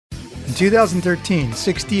In 2013,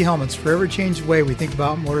 6D Helmets forever changed the way we think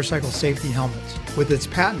about motorcycle safety helmets. With its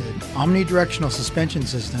patented omnidirectional suspension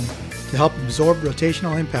system to help absorb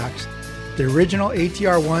rotational impacts, the original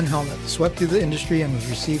ATR-1 helmet swept through the industry and was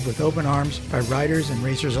received with open arms by riders and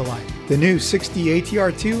racers alike. The new 6D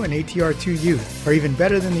ATR-2 and ATR-2 Youth are even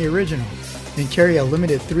better than the original and carry a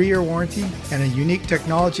limited 3-year warranty and a unique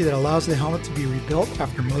technology that allows the helmet to be rebuilt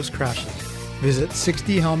after most crashes. Visit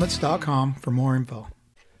 6dhelmets.com for more info.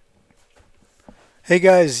 Hey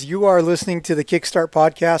guys, you are listening to the Kickstart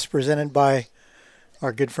podcast presented by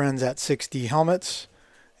our good friends at 6D Helmets.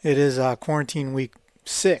 It is quarantine week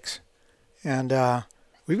 6, and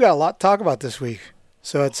we've got a lot to talk about this week.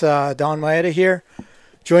 So it's Don Maeda here,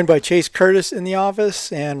 joined by Chase Curtis in the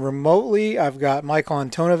office, and remotely I've got Michael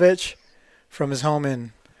Antonovich from his home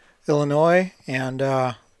in Illinois, and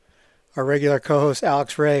our regular co-host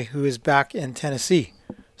Alex Ray, who is back in Tennessee.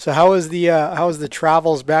 So how was the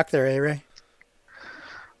travels back there, Ray?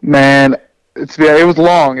 Man, it was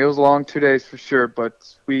long. It was long 2 days for sure.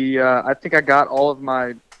 But I think I got all of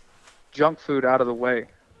my junk food out of the way,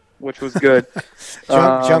 which was good.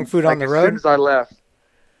 junk food on the road? As soon as I left.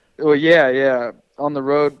 Well, yeah. On the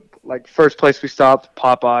road, like first place we stopped,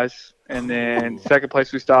 Popeyes, and then second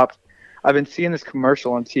place we stopped. I've been seeing this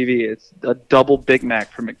commercial on TV. It's a double Big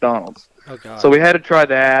Mac from McDonald's. Oh, God. So we had to try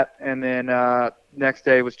that, and then next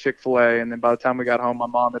day was Chick-fil-A, and then by the time we got home, my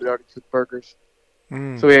mom had already cooked burgers.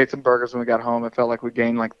 So we ate some burgers when we got home. It felt like we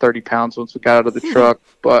gained like 30 pounds once we got out of the truck.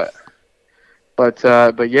 But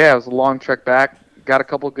yeah, it was a long trek back. Got a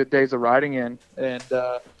couple of good days of riding in, and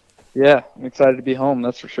yeah, I'm excited to be home.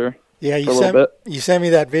 That's for sure. Yeah, you sent me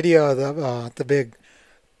that video of the big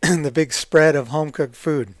the big spread of home cooked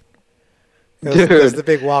food. It was the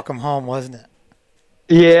big welcome home, wasn't it?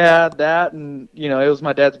 Yeah, that, and it was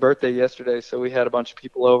my dad's birthday yesterday, so we had a bunch of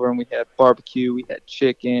people over, and we had barbecue, we had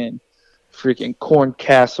chicken, freaking corn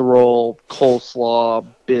casserole, coleslaw,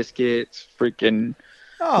 biscuits, freaking.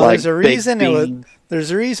 Oh, there's a reason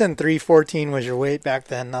there's a reason 314 was your weight back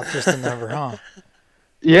then, not just a number, huh?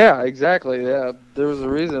 Yeah, exactly. Yeah, there was a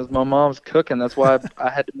reason. It was my mom's cooking. That's why I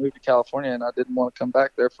had to move to California, and I didn't want to come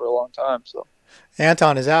back there for a long time. So,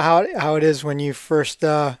 Anton, is that how it is when you first?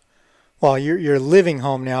 Well, you're living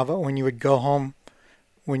home now, but when you would go home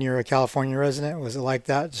when you're a California resident, was it like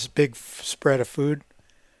that? Just big spread of food?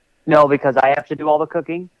 No, because I have to do all the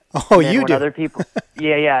cooking. Oh, you do? Other people,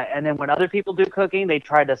 yeah. And then when other people do cooking, they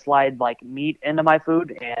try to slide like meat into my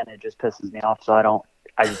food, and it just pisses me off. So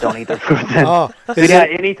I just don't eat their food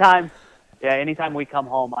then. Anytime we come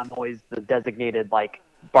home, I'm always the designated like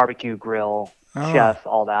barbecue grill chef,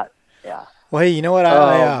 all that. Yeah. Well, hey, you know what?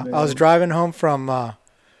 I was driving home from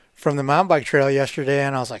the mountain bike trail yesterday,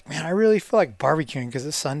 and I was like, man, I really feel like barbecuing because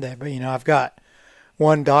it's Sunday. But I've got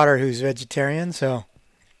one daughter who's vegetarian, so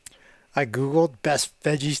I Googled best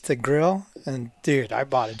veggies to grill, and dude, I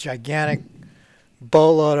bought a gigantic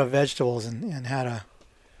boatload of vegetables and had a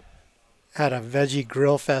veggie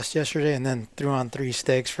grill fest yesterday, and then threw on 3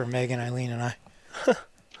 steaks for Megan, Eileen, and I.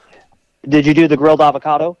 Did you do the grilled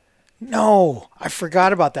avocado? No, I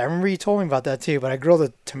forgot about that. I remember you told me about that too, but I grilled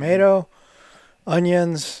a tomato,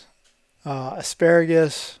 onions,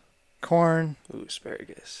 asparagus, corn. Ooh,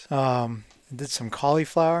 asparagus. Did some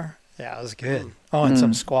cauliflower. Yeah, it was good. Oh, and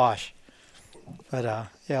some squash. But,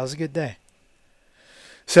 yeah, it was a good day.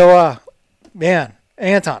 So, man,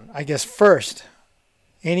 Anton, I guess first,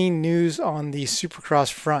 any news on the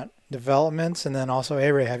Supercross front developments? And then also,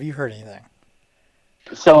 Ray, have you heard anything?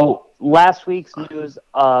 So last week's news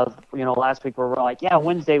of, last week we were like, yeah,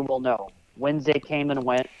 Wednesday we'll know. Wednesday came and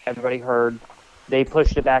went. Everybody heard. They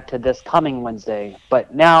pushed it back to this coming Wednesday.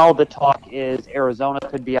 But now the talk is Arizona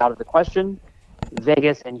could be out of the question.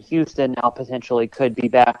 Vegas and Houston now potentially could be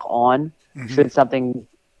back on should something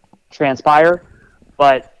transpire.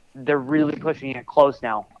 But they're really pushing it close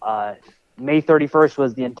now. May 31st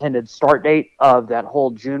was the intended start date of that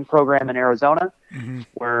whole June program in Arizona,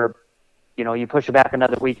 where, you push it back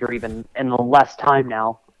another week or even in less time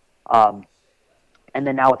now. And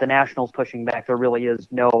then now with the Nationals pushing back, there really is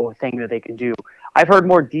no thing that they can do. I've heard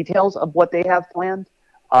more details of what they have planned.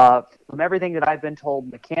 From everything that I've been told,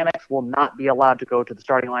 mechanics will not be allowed to go to the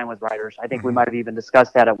starting line with riders. I think we might have even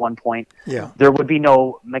discussed that at one point. Yeah. There would be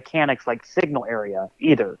no mechanics like signal area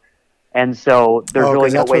either. And so there's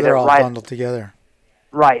really no way they're all that bundled together.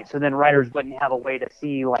 Right. So then riders wouldn't have a way to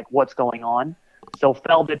see like what's going on. So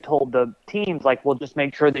Feld had told the teams, like, we'll just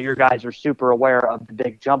make sure that your guys are super aware of the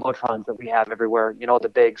big jumbotrons that we have everywhere. The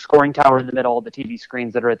big scoring tower in the middle, the TV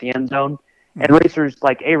screens that are at the end zone. And racers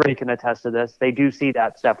like A-Ray can attest to this. They do see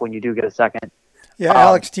that stuff when you do get a second. Yeah,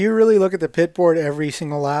 Alex, do you really look at the pit board every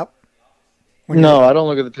single lap? No, I don't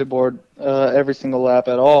look at the pit board every single lap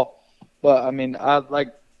at all. But I mean, I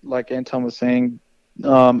like Anton was saying,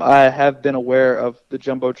 I have been aware of the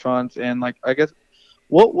jumbotrons and like I guess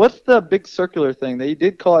what's the big circular thing? They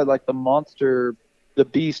did call it like the monster, the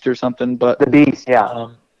beast or something. But The beast, yeah.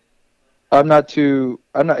 I'm not.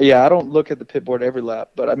 Yeah, I don't look at the pit board every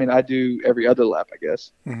lap, but I mean, I do every other lap, I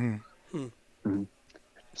guess.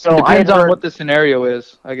 So Depends on what the scenario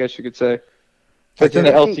is, I guess you could say. If it's in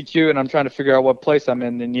the LCQ and I'm trying to figure out what place I'm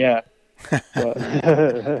in, then yeah.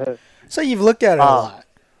 But, So you've looked at it a lot.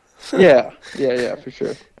 yeah, for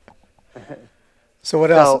sure. So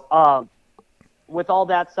what else? So with all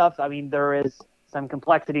that stuff, I mean, there is some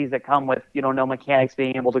complexities that come with, no mechanics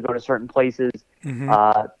being able to go to certain places.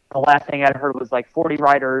 The last thing I heard was like 40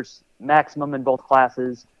 riders maximum in both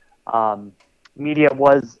classes. Media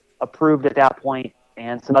was approved at that point,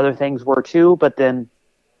 and some other things were too, but then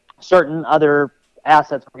certain other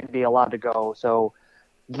assets were going to be allowed to go. So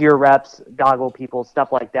gear reps, goggle people,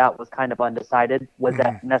 stuff like that was kind of undecided. Was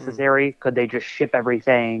that necessary? Could they just ship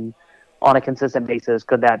everything on a consistent basis?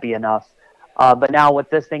 Could that be enough? But now with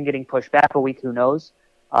this thing getting pushed back a week, who knows?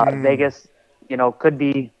 Vegas, could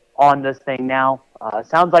be on this thing now.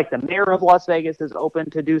 Sounds like the mayor of Las Vegas is open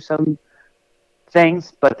to do some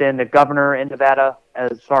things, but then the governor in Nevada,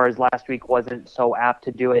 as far as last week, wasn't so apt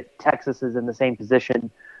to do it. Texas is in the same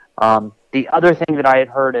position. The other thing that I had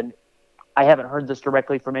heard, and I haven't heard this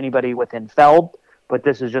directly from anybody within Feld, but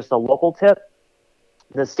this is just a local tip.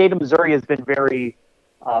 The state of Missouri has been very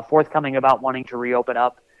forthcoming about wanting to reopen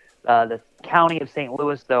up. The county of St.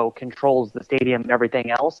 Louis, though, controls the stadium and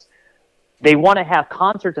everything else. They want to have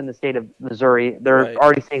concerts in the state of Missouri. They're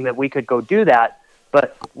already saying that we could go do that,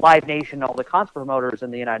 but Live Nation, all the concert promoters in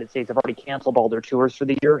the United States have already canceled all their tours for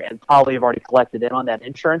the year and probably have already collected in on that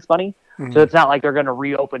insurance money. So it's not like they're going to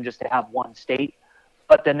reopen just to have one state.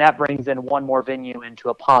 But then that brings in one more venue into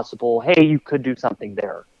a possible, hey, you could do something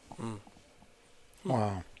there.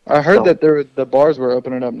 Wow. I heard that the bars were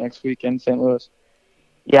opening up next week in St. Louis.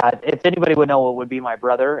 Yeah, if anybody would know, it would be my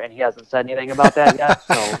brother, and he hasn't said anything about that yet,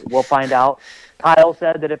 so we'll find out. Kyle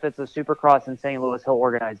said that if it's a Supercross in St. Louis, he'll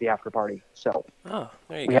organize the after party. So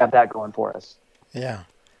we have that going for us. Yeah.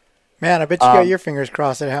 Man, I bet you got your fingers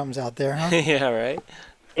crossed it happens out there, huh? Yeah, right?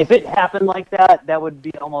 If it happened like that, that would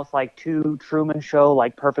be almost like two Truman Show,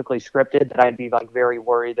 like perfectly scripted, that I'd be like very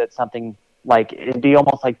worried that something, like, it'd be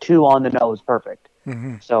almost like two on the nose perfect.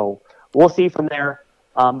 So we'll see from there.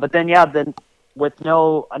 But then, with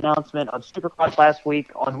no announcement of Supercross last week,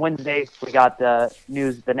 on Wednesday, we got the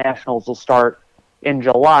news the Nationals will start in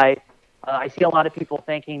July. I see a lot of people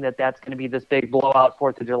thinking that that's going to be this big blowout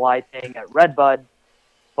 4th of July thing at Redbud,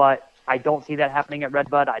 but I don't see that happening at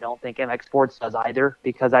Redbud. I don't think MX Sports does either,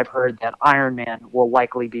 because I've heard that Ironman will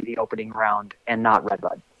likely be the opening round and not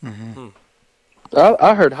Redbud.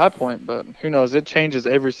 I heard High Point, but who knows? It changes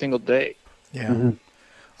every single day. Yeah.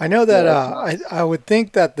 I know that I would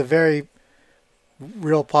think that the very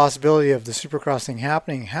real possibility of the Supercross thing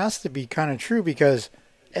happening has to be kind of true, because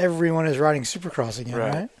everyone is riding Supercross again,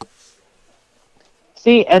 right?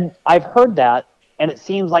 See, and I've heard that, and it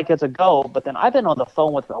seems like it's a go, but then I've been on the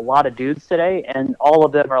phone with a lot of dudes today, and all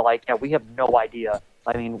of them are like, yeah, we have no idea.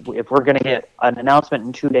 I mean, if we're going to get an announcement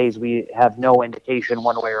in 2 days, we have no indication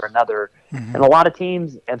one way or another. And a lot of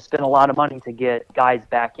teams have spent a lot of money to get guys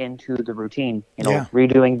back into the routine,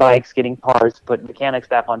 redoing bikes, getting parts, putting mechanics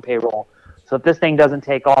back on payroll. So if this thing doesn't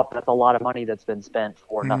take off, that's a lot of money that's been spent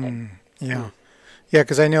for nothing. Yeah,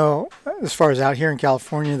 because I know as far as out here in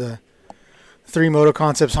California, the 3 Moto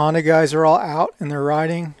Concepts Honda guys are all out and they're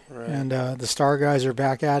riding, and the Star guys are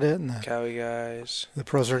back at it, and the Cowie guys, the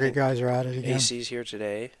Pro Circuit guys are at it again. AC's here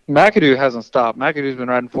today. McAdoo hasn't stopped. McAdoo's been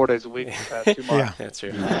riding 4 days a week for the past 2 months. That's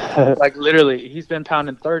true. Like literally, he's been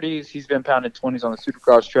pounding 30s. He's been pounding 20s on the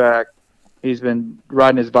Supercross track. He's been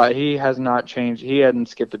riding his bike. He has not changed. He hadn't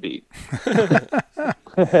skipped a beat.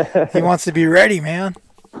 He wants to be ready, man.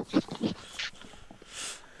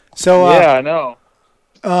 So yeah, I know.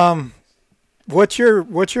 What's your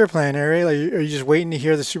plan, Ariel? Are you just waiting to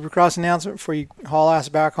hear the Supercross announcement before you haul ass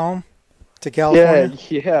back home to California?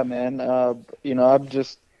 Yeah, man. I'm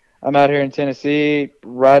out here in Tennessee,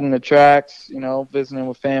 riding the tracks. Visiting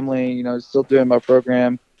with family. Still doing my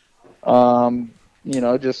program.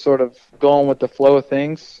 Just sort of going with the flow of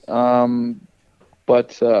things.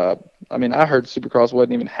 But I heard Supercross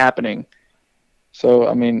wasn't even happening. So,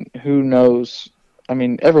 who knows?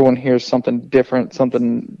 Everyone hears something different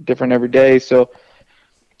every day. So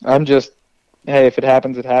I'm just, hey, if it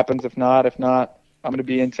happens, it happens. If not, I'm going to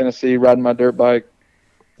be in Tennessee riding my dirt bike.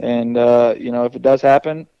 And, if it does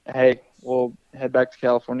happen, hey, we'll head back to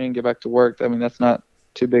California and get back to work. That's not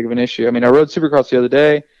too big of an issue. I mean, I rode Supercross the other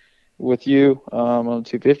day with you on the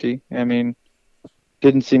 250. I mean,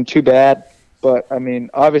 didn't seem too bad, but I mean,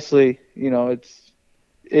 obviously, you know,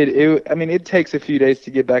 I mean, it takes a few days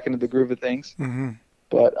to get back into the groove of things. Mm-hmm.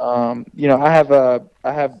 But you know,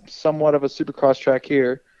 I have somewhat of a Supercross track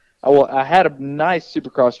here. I had a nice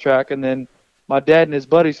Supercross track, and then my dad and his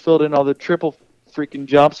buddies filled in all the triple freaking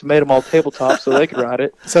jumps and made them all tabletop so they could ride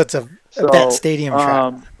it. So it's that stadium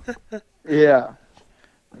track. Yeah.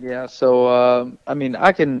 Yeah. So I mean,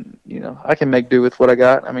 I can make do with what I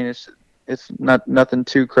got. I mean, it's not nothing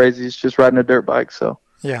too crazy. It's just riding a dirt bike. So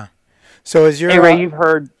yeah. So is your Hey Ray, you've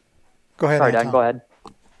heard? Go ahead. Sorry, Dan, go ahead.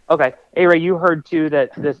 Okay. Hey Ray, you heard too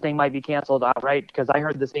that this thing might be canceled outright? Because I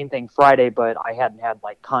heard the same thing Friday, but I hadn't had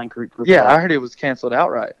like concrete proof. Yeah, I heard it was canceled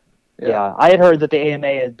outright. Yeah, I had heard that the AMA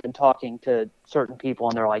had been talking to certain people,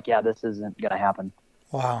 and they're like, "Yeah, this isn't going to happen."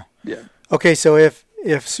 Wow. Yeah. Okay, so if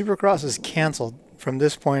Supercross is canceled from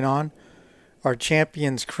this point on, are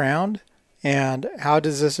champions crowned? And how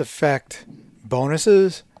does this affect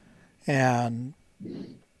bonuses and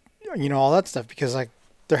all that stuff? Because like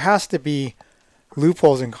there has to be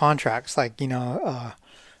loopholes in contracts, like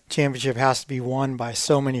championship has to be won by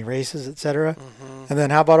so many races, etc. Mm-hmm. And then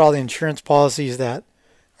how about all the insurance policies that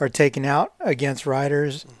are taken out against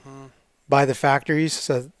riders by the factories,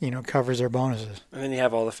 so covers their bonuses. And then you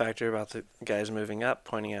have all the factor about the guys moving up,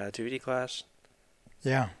 pointing out a 2D class.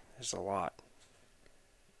 Yeah, there's a lot.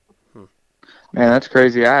 Man, that's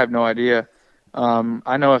crazy. I have no idea.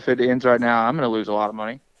 I know if it ends right now, I'm going to lose a lot of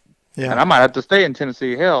money. Yeah, and I might have to stay in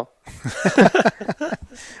Tennessee. Hell,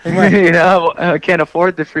 I can't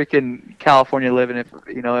afford the freaking California living. If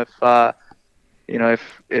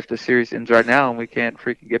the series ends right now and we can't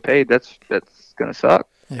freaking get paid, that's gonna suck.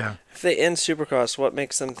 Yeah. If they end Supercross, what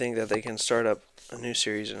makes them think that they can start up a new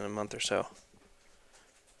series in a month or so?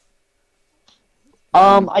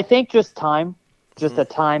 I think just time, a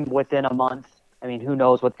time within a month. I mean, who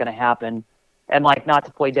knows what's gonna happen? And like, not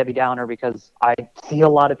to play Debbie Downer, because I see a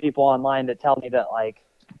lot of people online that tell me that like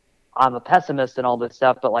I'm a pessimist and all this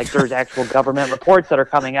stuff, but like there's actual government reports that are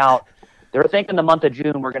coming out. They're thinking the month of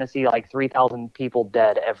June we're going to see like 3,000 people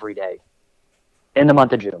dead every day in the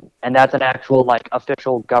month of June. And that's an actual like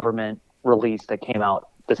official government release that came out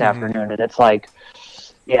this afternoon. And it's like,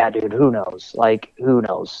 yeah, dude, who knows? Like, who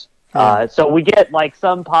knows? So we get like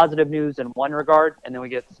some positive news in one regard, and then we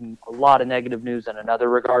get a lot of negative news in another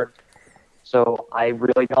regard. So I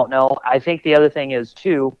really don't know. I think the other thing is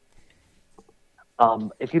too,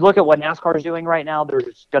 if you look at what NASCAR is doing right now,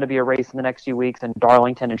 there's going to be a race in the next few weeks in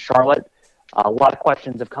Darlington and Charlotte. A lot of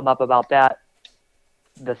questions have come up about that.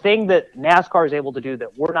 The thing that NASCAR is able to do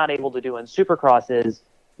that we're not able to do in Supercross is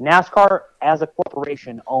NASCAR as a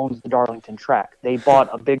corporation owns the Darlington track. They bought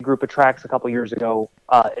a big group of tracks a couple years ago.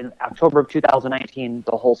 In October of 2019,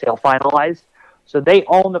 the wholesale finalized. So they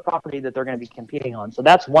own the property that they're going to be competing on. So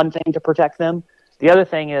that's one thing to protect them. The other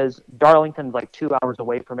thing is Darlington's like 2 hours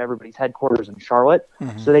away from everybody's headquarters in Charlotte.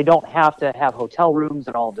 Mm-hmm. So they don't have to have hotel rooms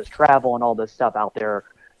and all this travel and all this stuff out there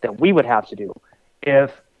that we would have to do.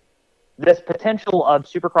 If this potential of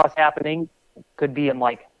Supercross happening could be in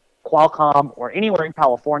like Qualcomm or anywhere in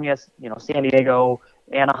California, San Diego,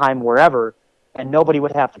 Anaheim, wherever, and nobody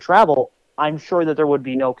would have to travel, I'm sure that there would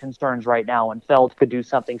be no concerns right now, and Feld could do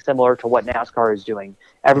something similar to what NASCAR is doing.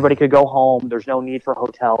 Everybody could go home. There's no need for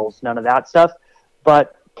hotels, none of that stuff.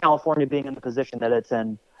 But California being in the position that it's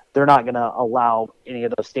in, they're not going to allow any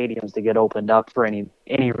of those stadiums to get opened up for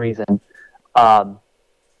any reason.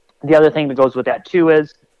 The other thing that goes with that, too,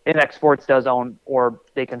 is MX Sports does own, or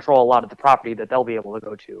they control a lot of the property that they'll be able to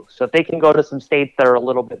go to. So if they can go to some states that are a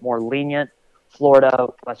little bit more lenient, Florida,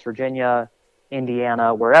 West Virginia,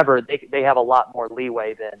 Indiana, wherever, they have a lot more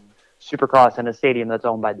leeway than Supercross in a stadium that's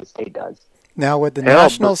owned by the state does. Now, would the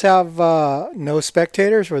Nationals have no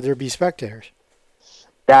spectators, or would there be spectators?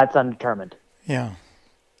 That's undetermined. Yeah.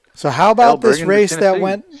 So how about this race that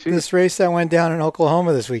went down in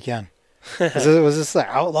Oklahoma this weekend? Was this the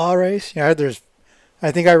outlaw race? Yeah,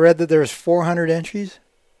 I think I read that there was 400 entries.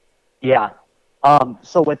 Yeah.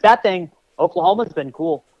 So with that thing, Oklahoma's been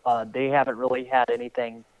cool. They haven't really had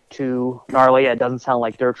anything too gnarly. It doesn't sound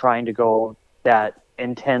like they're trying to go that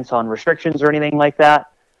intense on restrictions or anything like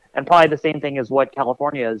that. And probably the same thing as what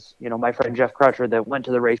California is. My friend Jeff Crutcher that went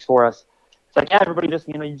to the race for us. It's like, yeah, everybody just,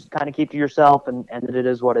 you just kind of keep to yourself, and it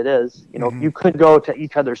is what it is. You could go to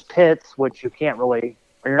each other's pits, which you can't really,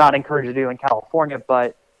 or you're not encouraged to do in California,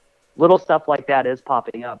 but little stuff like that is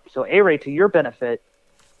popping up. So, A-Ray, to your benefit,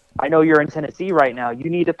 I know you're in Tennessee right now. You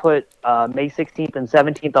need to put May 16th and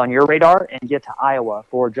 17th on your radar and get to Iowa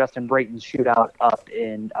for Justin Brayton's shootout up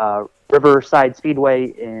in Riverside Speedway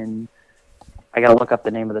in I gotta look up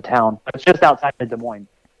the name of the town. It's just outside of Des Moines.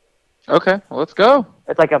 Okay, well, let's go.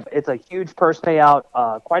 It's a huge purse payout.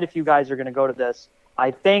 Quite a few guys are gonna go to this.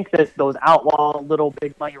 I think that those outlaw little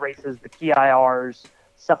big money races, the PIRs,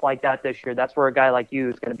 stuff like that this year, that's where a guy like you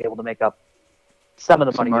is gonna be able to make up some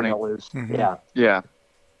of the money you're gonna lose. Mm-hmm. Yeah. Yeah,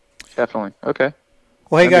 definitely. Okay.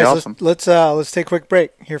 Well, hey That'd be guys, awesome. let's take a quick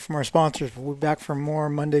break. Hear from our sponsors. We'll be back for more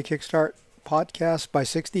Monday Kickstart podcast by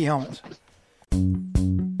 60 Helmets.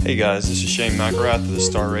 Hey guys, this is Shane McElrath of the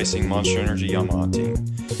Star Racing Monster Energy Yamaha team.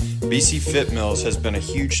 BC Fit Mills has been a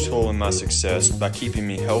huge tool in my success by keeping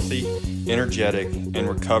me healthy, energetic, and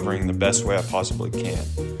recovering the best way I possibly can.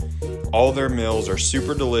 All their meals are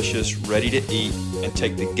super delicious, ready to eat, and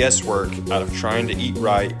take the guesswork out of trying to eat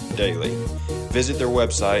right daily. Visit their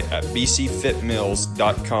website at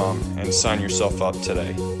bcfitmills.com and sign yourself up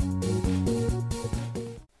today.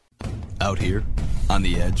 Out here, on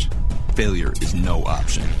the edge, failure is no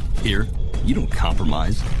option. Here, you don't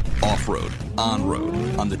compromise. Off-road, on-road,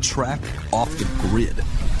 on the track, off the grid.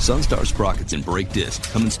 Sunstar sprockets and brake discs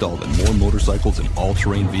come installed in more motorcycles and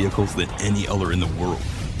all-terrain vehicles than any other in the world.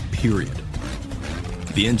 Period.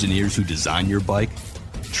 The engineers who design your bike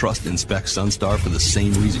trust and spec Sunstar for the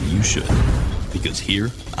same reason you should. Because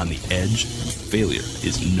here, on the edge, failure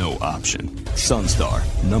is no option. Sunstar,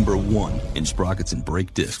 #1 in sprockets and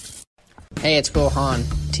brake discs. Hey, it's Will Hahn,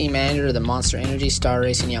 team manager of the Monster Energy Star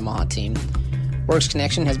Racing Yamaha team. Works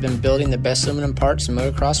Connection has been building the best aluminum parts in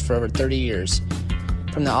motocross for over 30 years.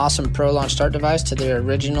 From the awesome Pro Launch start device to their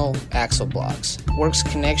original axle blocks. Works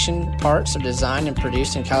Connection parts are designed and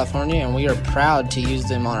produced in California, and we are proud to use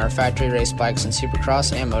them on our factory race bikes in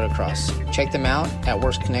Supercross and motocross. Check them out at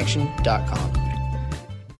worksconnection.com.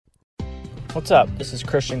 What's up? This is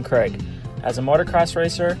Christian Craig. As a motocross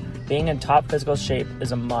racer, being in top physical shape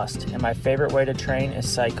is a must, and my favorite way to train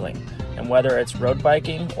is cycling. And whether it's road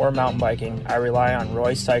biking or mountain biking, I rely on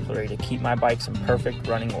Roy Cyclery to keep my bikes in perfect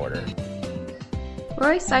running order.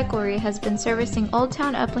 Roy Cyclery has been servicing Old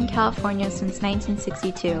Town Upland, California since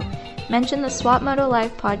 1962. Mention the Swap Moto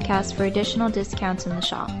Live podcast for additional discounts in the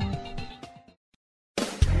shop.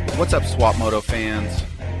 What's up, Swap Moto fans?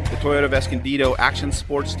 The Toyota of Escondido Action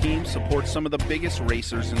Sports team supports some of the biggest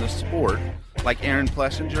racers in the sport, like Aaron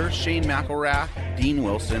Plessinger, Shane McElrath, Dean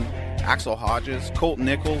Wilson, Axel Hodges, Colt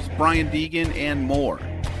Nichols, Brian Deegan, and more.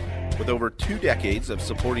 With over 2 decades of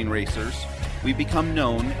supporting racers, we've become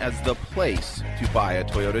known as the place to buy a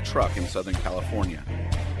Toyota truck in Southern California.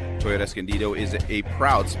 Toyota Escondido is a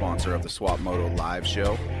proud sponsor of the Swap Moto Live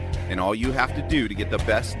show, and all you have to do to get the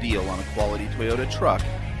best deal on a quality Toyota truck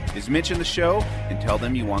is mention the show and tell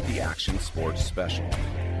them you want the Action Sports Special.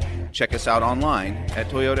 Check us out online at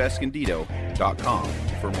toyotaescondido.com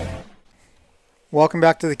for more. Welcome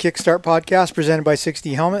back to the Kickstart podcast presented by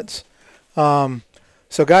 60 Helmets.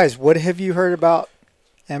 So guys, what have you heard about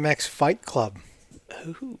MX Fight Club?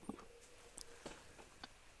 Ooh.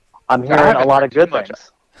 I'm hearing a lot of good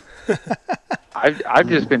things. I've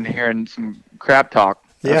just been hearing some crap talk.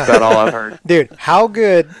 That's Yeah. about all I've heard. Dude, how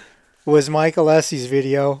good was Mike Alessi's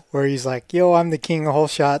video where he's like, yo, I'm the king of hole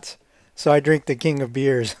shots, so I drink the king of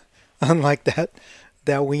beers. Unlike that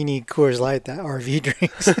weenie Coors Light that RV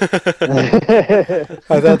drinks. I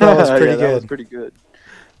thought that was pretty Yeah, good. That was pretty good.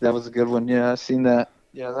 That was a good one. Yeah, I seen that.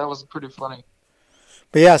 Yeah, that was pretty funny.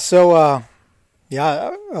 But yeah, so man,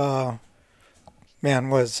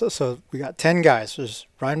 so we got 10 guys. There's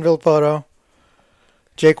Ryan Villapoto,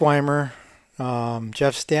 Jake Weimer,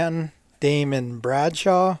 Jeff Stanton, Damon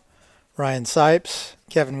Bradshaw, Ryan Sipes,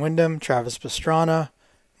 Kevin Windham, Travis Pastrana,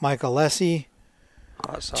 Mike Alessi,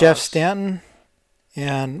 Jeff Stanton,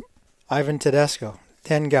 and Ivan Tedesco.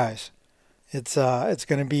 10 guys. It's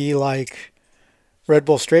going to be like Red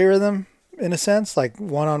Bull Straight Rhythm in a sense, like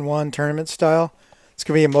one-on-one tournament style. It's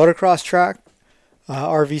going to be a motocross track.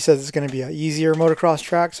 RV says it's going to be an easier motocross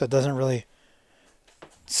track, so it doesn't really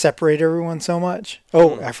separate everyone so much.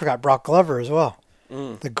 Oh, I forgot Brock Glover as well.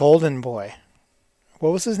 The golden boy.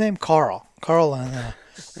 What was his name? Carl on the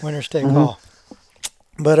winner's take call.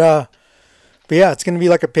 But yeah, it's going to be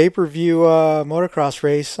like a pay-per-view motocross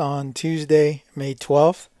race on Tuesday, May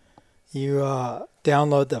 12th. You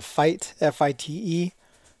download the Fight, F-I-T-E,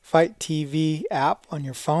 Fight TV app on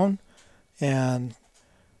your phone and,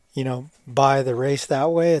 buy the race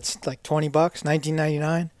that way. It's like $20,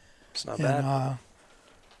 $19.99. It's not bad.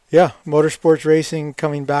 Yeah, motorsports racing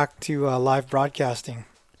coming back to live broadcasting.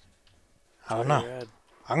 I don't know. Rad.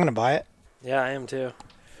 I'm going to buy it. Yeah, I am too.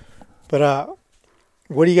 But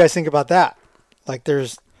what do you guys think about that? Like they're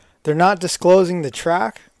not disclosing the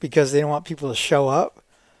track because they don't want people to show up.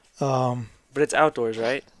 But it's outdoors,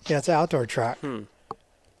 right? Yeah, it's an outdoor track.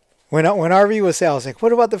 When RV was there, I was like,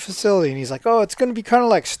 what about the facility? And he's like, oh, it's going to be kind of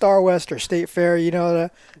like Star West or State Fair, you know. And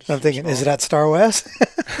I'm thinking, is it at Star West?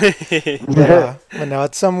 But no,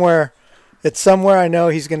 it's somewhere. It's somewhere I know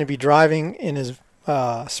he's going to be driving in his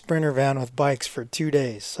Sprinter van with bikes for 2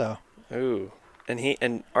 days. So. Ooh,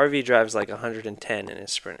 and RV drives like 110 in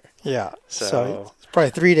his Sprinter. Yeah. So it's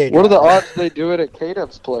probably 3 day. What are the odds they do it at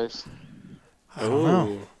K-Dub's place? I don't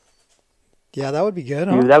know. Yeah, that would be good.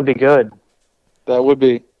 Huh? Dude, that would be good. That would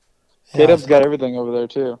be. Yeah, K-Dub's got everything over there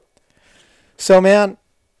too. So, man,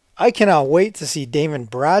 I cannot wait to see Damon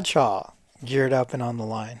Bradshaw geared up and on the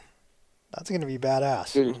line. That's going to be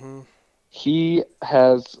badass. Dude, he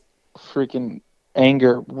has freaking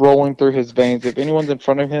anger rolling through his veins. If anyone's in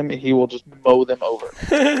front of him, he will just mow them over.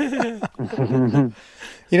 You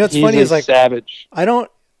know what's funny is like savage. I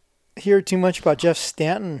don't hear too much about Jeff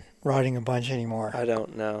Stanton riding a bunch anymore. I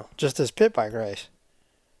don't know. Just his pit bike race.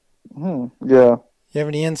 Yeah. You have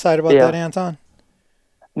any insight about that, Anton?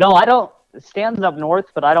 No, I don't. Stan's up north,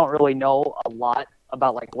 but I don't really know a lot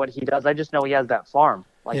about like what he does. I just know he has that farm.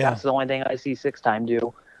 Like that's the only thing I see Six Time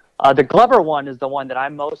do. The Glover one is the one that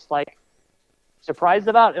I'm most like surprised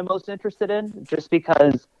about and most interested in, just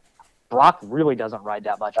because Brock really doesn't ride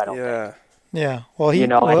that much. I don't think. Yeah. Well, he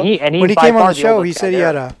and he when he came on the show, he said he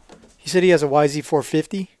has a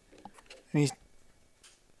YZ450, and he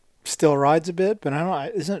still rides a bit. But I don't know.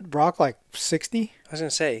 Isn't Brock like 60? I was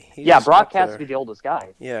gonna say. Brock has to be the oldest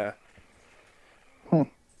guy. Yeah.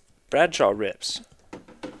 Bradshaw rips.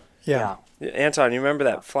 Yeah. Anton, you remember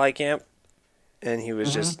that fly camp? And he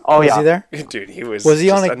was just... Oh, was he there? Dude, he was he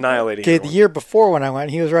just on annihilating Okay, the everyone. year before when I went,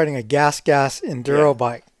 he was riding a gas enduro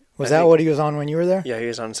bike. Was that what he was on when you were there? Yeah, he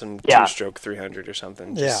was on some two-stroke 300 or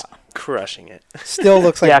something. Just crushing it. Still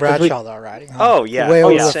looks like Bradshaw, though, riding. Huh? Oh, yeah. Way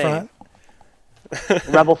over the front.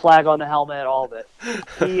 Rebel flag on the helmet, all of it.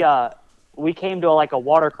 We came to a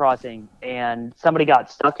water crossing, and somebody got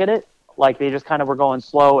stuck in it. Like, they just kind of were going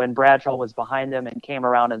slow, and Bradshaw was behind them and came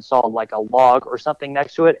around and saw, like, a log or something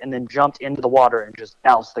next to it and then jumped into the water and just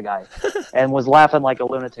doused the guy and was laughing like a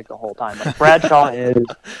lunatic the whole time. Like, Bradshaw is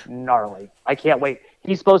gnarly. I can't wait.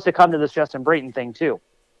 He's supposed to come to this Justin Brayton thing, too.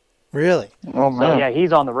 Really? Oh, man. So, yeah,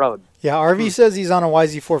 he's on the road. Yeah, RV says he's on a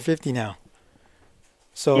YZ450 now.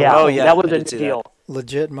 So yeah, that was a deal.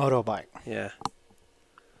 Legit moto bike. Yeah.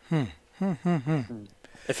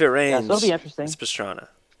 If it rains, so it'll be interesting. it's Pastrana.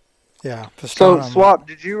 Yeah. So, Swap,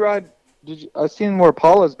 did you ride... I've seen where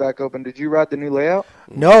Paula's back open. Did you ride the new layout?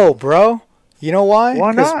 No, bro. You know why?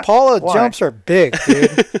 Why not? Because Paula jumps are big,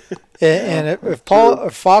 dude. and if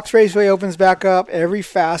Fox Raceway opens back up, every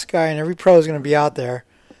fast guy and every pro is going to be out there,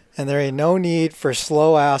 and there ain't no need for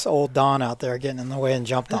slow-ass old Don out there getting in the way and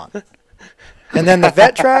jumped on. And then the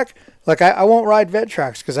vet track, like I won't ride vet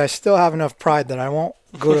tracks because I still have enough pride that I won't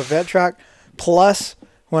go to vet track. Plus,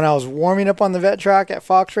 when I was warming up on the vet track at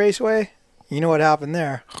Fox Raceway, you know what happened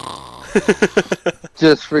there.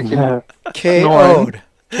 Just freaking KO'd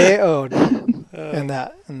in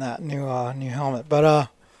that new helmet. But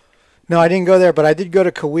no, I didn't go there. But I did go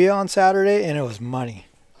to Kauai on Saturday, and it was money.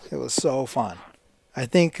 It was so fun. I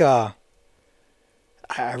think I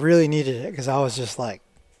really needed it because I was just like,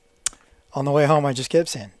 on the way home, I just kept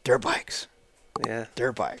saying dirt bikes. Yeah,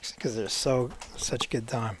 dirt bikes because they're such a good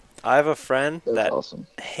time. I have a friend that awesome.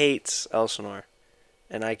 hates Elsinore,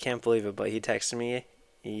 and I can't believe it, but he texted me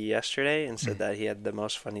yesterday and said that he had the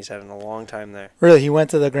most fun he's had in a long time there. Really? He went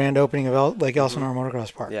to the grand opening of Lake Elsinore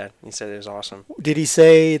Motocross Park? Yeah, he said it was awesome. Did he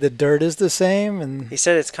say the dirt is the same? And he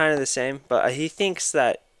said it's kind of the same, but he thinks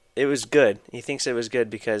that it was good. He thinks it was good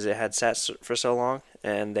because it had sat for so long,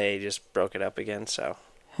 and they just broke it up again, so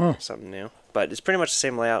something new. But it's pretty much the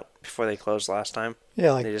same layout before they closed last time.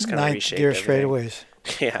 Yeah, like they just ninth gear straightaways.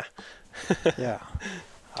 Yeah. Yeah.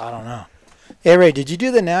 I don't know. Hey, Ray, did you do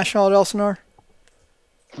the National at Elsinore?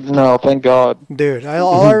 No, thank God. Dude,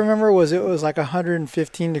 all I remember was it was like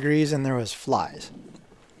 115 degrees and there was flies.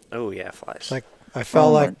 Oh, yeah, flies. Like I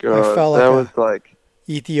felt like that was like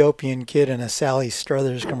Ethiopian kid in a Sally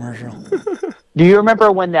Struthers commercial. Do you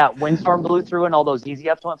remember when that windstorm blew through and all those Easy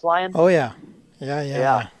Ups went flying? Oh, yeah.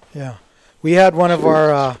 Yeah. We had one of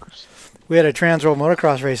our, we had a Trans World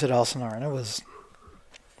Motocross race at Elsinore, and it was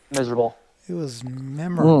miserable. It was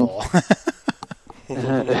memorable.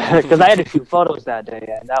 Because I had to shoot photos that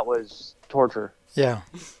day, and that was torture. Yeah.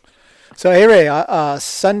 So, hey, Ray,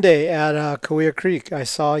 Sunday at Kauai Creek, I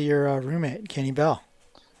saw your roommate, Kenny Bell.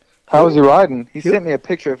 How was he riding? He sent me a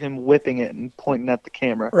picture of him whipping it and pointing at the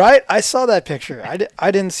camera. Right? I saw that picture. I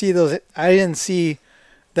didn't see those. I didn't see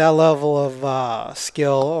that level of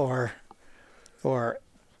skill or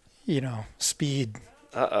speed.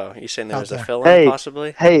 You saying there was a fill-in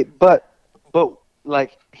possibly? Hey, but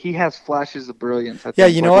like he has flashes of brilliance. I think. Yeah,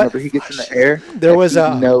 you know whenever what? he gets in the air, There was he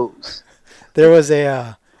a knows. there was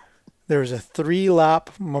a 3-lap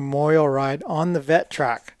memorial ride on the vet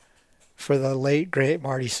track for the late great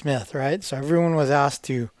Marty Smith, right? So everyone was asked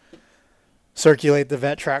to circulate the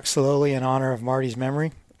vet track slowly in honor of Marty's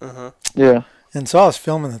memory. Yeah. And so I was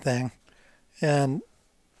filming the thing, and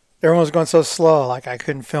everyone was going so slow, like I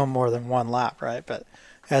couldn't film more than one lap, right? But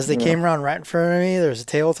as they came around right in front of me, there's a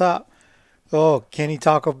tabletop. Oh, Kenny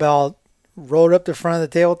Taco Bell rolled up the front of the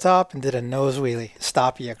tabletop and did a nose wheelie,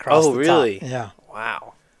 stoppie across the really? top. Yeah.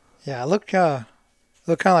 Wow. Yeah, it looked kind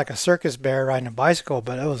of like a circus bear riding a bicycle,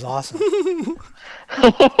 but it was awesome.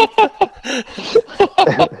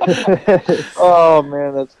 Oh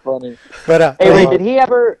man, that's funny. But Hey Ray, did he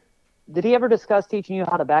ever discuss teaching you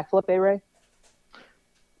how to backflip, Ray?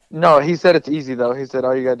 No, he said it's easy though. He said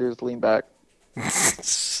all you gotta do is lean back.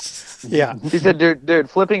 Yeah. He said, dude,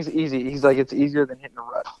 flipping's easy. He's like, it's easier than hitting a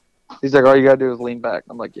rut. He's like, all you gotta do is lean back.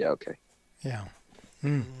 I'm like, yeah, okay. Yeah.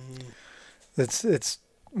 It's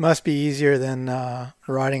must be easier than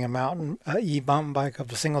riding a mountain bike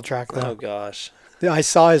up a single track though. Oh gosh. I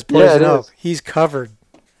saw his poison oak. is. He's covered.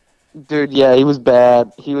 Dude, yeah, he was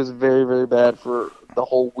bad. He was very, very bad for the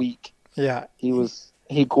whole week. Yeah.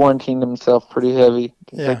 He quarantined himself pretty heavy.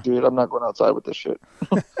 He's Yeah. like, dude, I'm not going outside with this shit.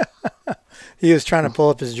 He was trying to pull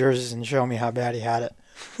up his jerseys and show me how bad he had it.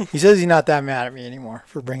 He says he's not that mad at me anymore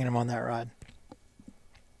for bringing him on that ride.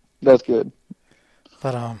 That's good.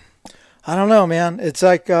 But I don't know, man. It's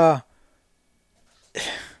like I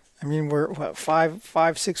mean, we're what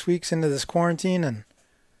 5-6 weeks into this quarantine, and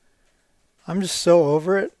I'm just so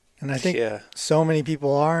over it. And I think so many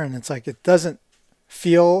people are, and it's like it doesn't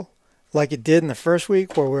feel like it did in the first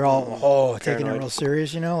week where we're all taking it real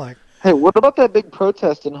serious, you know, like. Hey, what about that big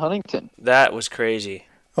protest in Huntington? That was crazy.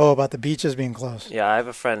 Oh, about the beaches being closed. Yeah, I have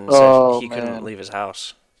a friend who said he couldn't leave his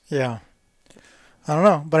house. Yeah. I don't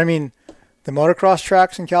know. But, I mean, the motocross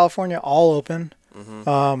tracks in California all open.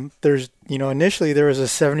 Mm-hmm. There's, initially there was a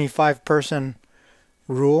 75-person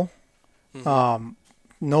rule. Mm-hmm.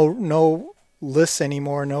 No lists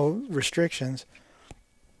anymore, no restrictions.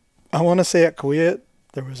 I want to say at Kauai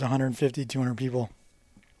there was 150, 200 people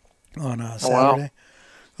on Saturday.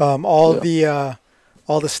 Wow.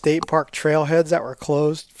 All the state park trailheads that were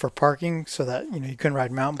closed for parking so that you couldn't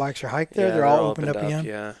ride mountain bikes or hike there, they're all opened up again.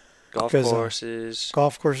 Yeah, golf courses.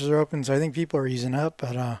 Golf courses are open, so I think people are easing up,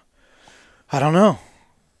 but I don't know.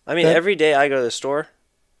 I mean, every day I go to the store,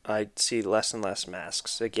 I see less and less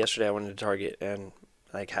masks. Like yesterday, I went to Target and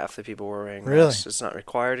like half the people were wearing masks. It's not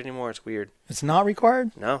required anymore. It's weird. It's not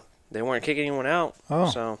required? No, they weren't kicking anyone out. Oh,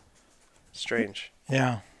 so strange.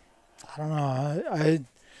 Yeah, I don't know. I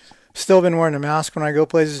still been wearing a mask when I go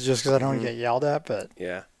places just because I don't get yelled at, but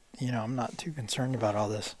yeah, I'm not too concerned about all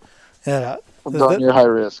this. Yeah, you're high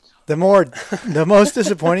risk. The most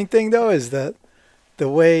disappointing thing though is that the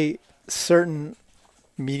way certain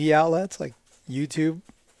media outlets like YouTube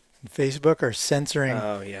and Facebook are censoring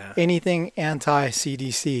anything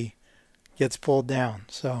anti-CDC gets pulled down.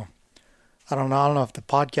 So I don't know if the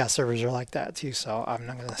podcast servers are like that too. So I'm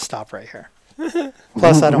not going to stop right here.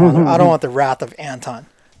 Plus, I don't want the wrath of Anton.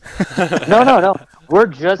 No. We're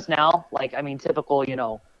just now,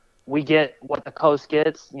 typical, we get what the coast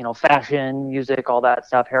gets, fashion, music, all that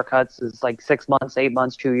stuff, haircuts is like 6 months, 8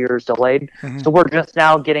 months, 2 years delayed. Mm-hmm. So we're just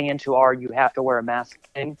now getting into you have to wear a mask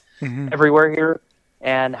thing everywhere here.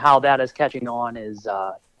 And how that is catching on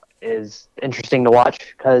is interesting to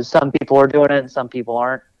watch because some people are doing it and some people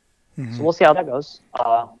aren't. Mm-hmm. So we'll see how that goes.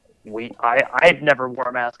 I never wore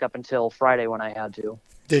a mask up until Friday when I had to.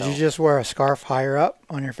 Did you just wear a scarf higher up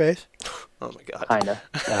on your face? Oh my God. Kinda.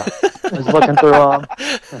 Yeah. I was looking through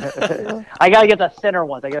I gotta get the thinner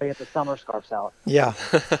ones. I gotta get the summer scarves out. Yeah.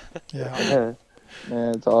 Yeah,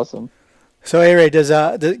 it's awesome. So, Ray, does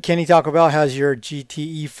Kenny Taco Bell has your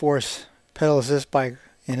GTE Force pedal assist bike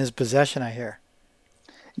in his possession? I hear.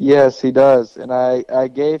 Yes, he does, and I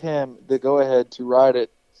gave him the go ahead to ride it.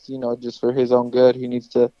 Just for his own good. He needs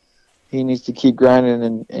to keep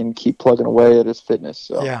grinding and keep plugging away at his fitness.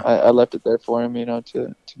 So yeah. I left it there for him,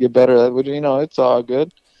 to get better. It's all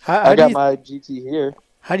good. I got my GT here.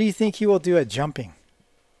 How do you think he will do at jumping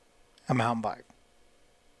a mountain bike?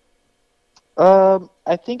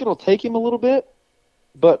 I think it'll take him a little bit,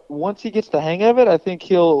 but once he gets the hang of it, I think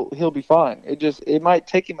he'll be fine. It might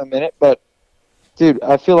take him a minute, but dude,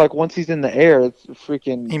 I feel like once he's in the air, it's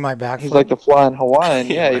freaking. He might backflip. He's like the flying Hawaiian.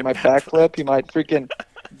 He might backflip. He might freaking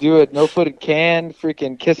do it no-footed can,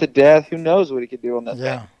 freaking kiss of death. Who knows what he could do on that thing?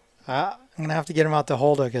 Yeah. I'm going to have to get him out to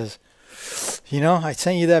Holda because, I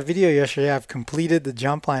sent you that video yesterday. I've completed the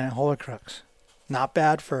jump line at Holda Crux. Not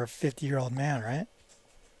bad for a 50-year-old man, right?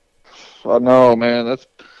 I know, man.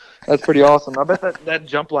 That's pretty awesome. I bet that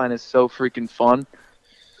jump line is so freaking fun.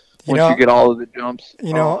 Once you get all of the jumps.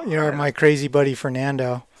 My crazy buddy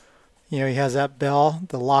Fernando. He has that bell,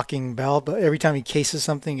 the locking bell, but every time he cases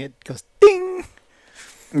something, it goes ding.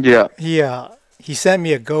 Yeah. He sent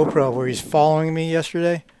me a GoPro where he's following me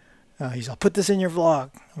yesterday. I'll put this in your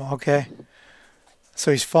vlog. I'm okay.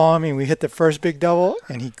 So he's following me, and we hit the first big double,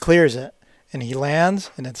 and he clears it, and he lands,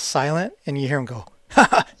 and it's silent, and you hear him go, "Ha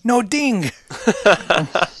ha, no ding."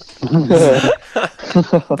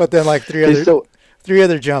 But then like three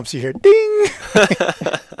other jumps, you hear ding.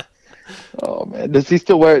 Oh man, does he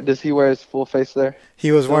wear his full face there?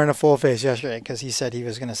 He was wearing a full face yesterday because he said he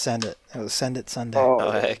was going to send it. It was Send It Sunday. Oh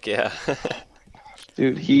heck yeah.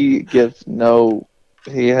 Dude, his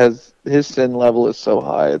sin level is so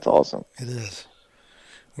high. It's awesome. It is.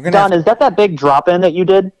 Don, is that big drop-in that you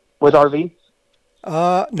did with RV?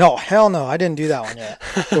 No, hell no. I didn't do that one yet.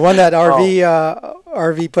 The one that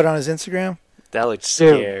RV put on his Instagram? That looked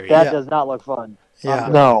scary. Dude, that does not look fun. Yeah.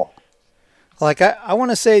 No. Like, I want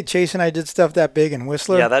to say Chase and I did stuff that big in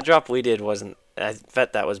Whistler. Yeah, that drop we did wasn't... I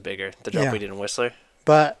bet that was bigger, the drop we did in Whistler.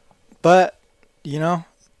 But,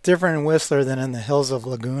 different in Whistler than in the hills of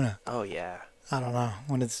Laguna. Oh, yeah. I don't know.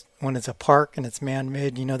 When it's a park and it's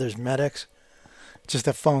man-made, there's medics. Just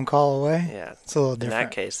a phone call away. Yeah. It's a little different. In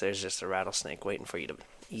that case, there's just a rattlesnake waiting for you to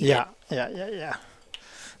eat it. Yeah.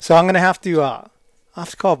 So I'm going to have to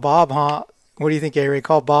call Bob, huh? What do you think, A-Ray?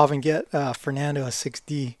 Call Bob and get Fernando a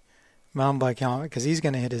 6D mountain bike helmet because he's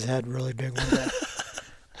going to hit his head really big one day.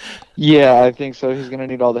 Yeah, I think so. He's going to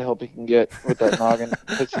need all the help he can get with that noggin.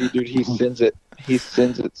 Because he sends it. He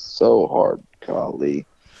sends it so hard. Golly.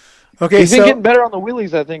 Okay, he's been getting better on the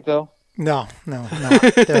wheelies, I think, though. No,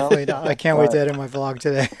 definitely not. I can't wait to edit my vlog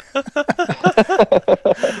today.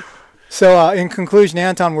 So, in conclusion,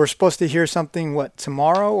 Anton, we're supposed to hear something,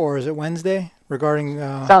 tomorrow, or is it Wednesday, regarding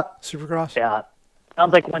Supercross? Yeah.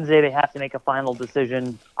 Sounds like Wednesday they have to make a final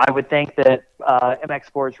decision. I would think that MX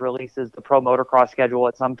Sports releases the Pro Motocross schedule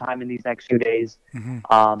at some time in these next few days.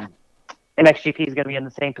 Mm-hmm. MXGP is going to be in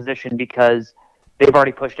the same position because they've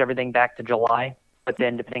already pushed everything back to July. But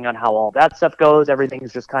then depending on how all that stuff goes,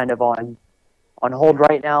 everything's just kind of on hold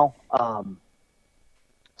right now.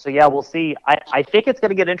 So, yeah, we'll see. I think it's going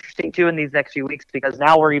to get interesting, too, in these next few weeks because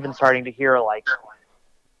now we're even starting to hear,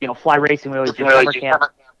 Fly Racing Wheelies summer camp.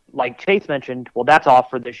 Like Chase mentioned, well, that's off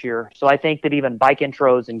for this year. So I think that even bike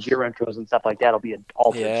intros and gear intros and stuff like that will be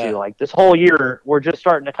altered too. Like this whole year, we're just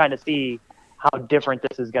starting to kind of see how different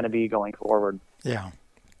this is going to be going forward. Yeah.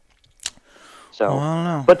 So, well, I don't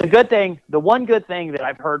know. But the one good thing that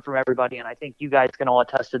I've heard from everybody, and I think you guys can all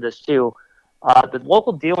attest to this too, the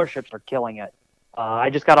local dealerships are killing it. I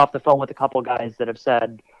just got off the phone with a couple of guys that have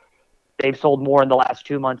said they've sold more in the last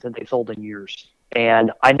 2 months than they've sold in years.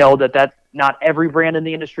 And I know that not every brand in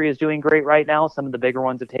the industry is doing great right now. Some of the bigger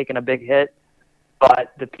ones have taken a big hit.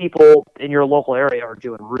 But the people in your local area are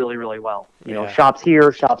doing really, really well. You know, shops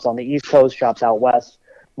here, shops on the East Coast, shops out west.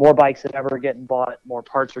 More bikes than ever getting bought. More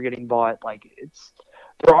parts are getting bought.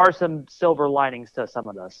 There are some silver linings to some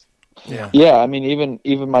of this. Yeah. I mean,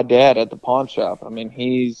 even my dad at the pawn shop. I mean,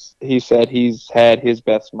 he said he's had his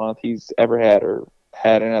best month he's ever had or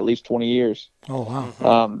had in at least 20 years. Oh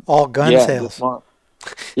wow! All gun sales.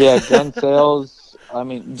 Gun sales. I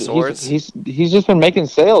mean, swords. He's just been making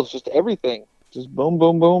sales, just everything, just boom,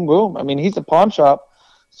 boom, boom, boom. I mean, he's a pawn shop,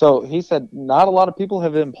 so he said not a lot of people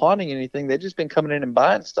have been pawning anything. They've just been coming in and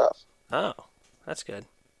buying stuff. Oh, that's good.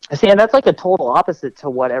 See, and that's like a total opposite to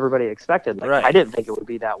what everybody expected. Right. I didn't think it would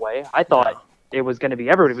be that way. I thought it was going to be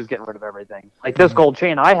everybody was getting rid of everything. Like this gold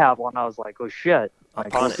chain I have one, I was like, oh shit.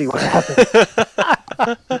 We'll see what happens.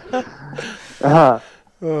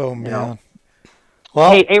 Oh man. You know?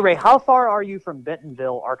 Well, hey, Ray, how far are you from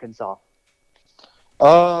Bentonville, Arkansas?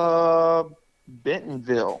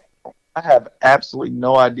 Bentonville. I have absolutely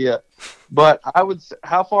no idea. But I would say,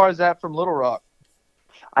 how far is that from Little Rock?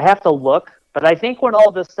 I have to look, but I think when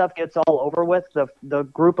all this stuff gets all over with, the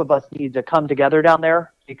group of us need to come together down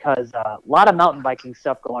there because a lot of mountain biking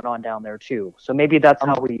stuff going on down there too. So maybe that's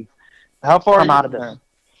how we far come out of this. I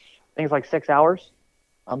think it's like 6 hours.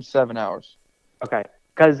 I'm 7 hours. Okay.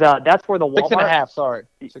 Because that's where the Walmart... 6.5, sorry.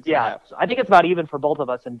 6.5. So I think it's about even for both of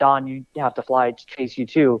us. And Don, you have to fly to Chase you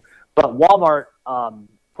too. But Walmart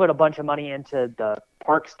put a bunch of money into the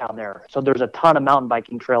parks down there. So there's a ton of mountain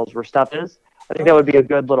biking trails where stuff is. I think that would be a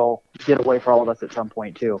good little getaway for all of us at some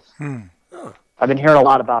point too. I've been hearing a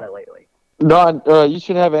lot about it lately. Don, you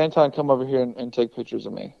should have Anton come over here and take pictures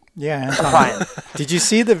of me. Yeah, Anton. Did you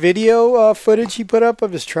see the video footage he put up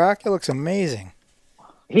of his track? It looks amazing.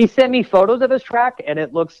 He sent me photos of his track, and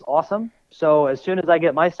it looks awesome. So as soon as I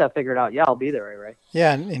get my stuff figured out, I'll be there, Ray.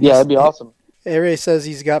 Yeah, yeah, that'd be awesome. Ray says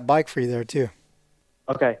he's got bike for you there too.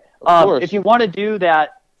 Okay. If you want to do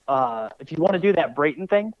that, Brayton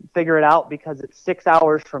thing, figure it out because it's 6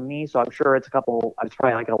 hours from me. So I'm sure it's probably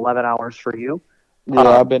like 11 hours for you. Yeah,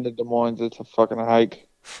 I've been to Des Moines. It's a fucking hike.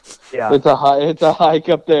 Yeah, it's a hike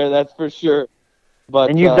up there. That's for sure.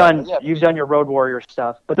 But you've done your Road Warrior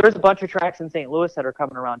stuff. But there's a bunch of tracks in St. Louis that are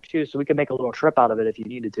coming around too, so we could make a little trip out of it if you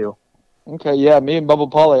needed to. Okay, yeah, me and Bubba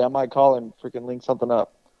Pauly, I might call him, freaking link something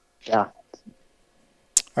up. Yeah.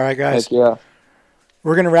 All right, guys. Heck yeah.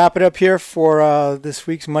 We're going to wrap it up here for this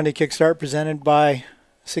week's Monday Kickstart presented by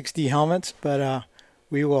 6D Helmets, but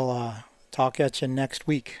we will talk at you next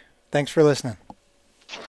week. Thanks for listening.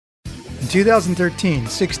 In 2013,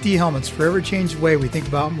 6D Helmets forever changed the way we think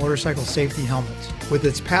about motorcycle safety helmets. With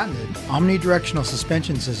its patented omnidirectional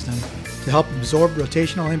suspension system to help absorb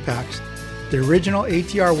rotational impacts, the original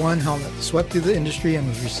ATR-1 helmet swept through the industry and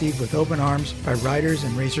was received with open arms by riders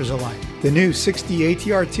and racers alike. The new 6D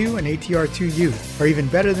ATR-2 and ATR-2 Youth are even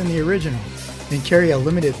better than the original and carry a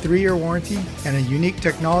limited 3-year warranty and a unique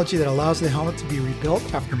technology that allows the helmet to be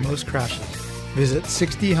rebuilt after most crashes. Visit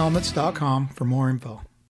 6dhelmets.com for more info.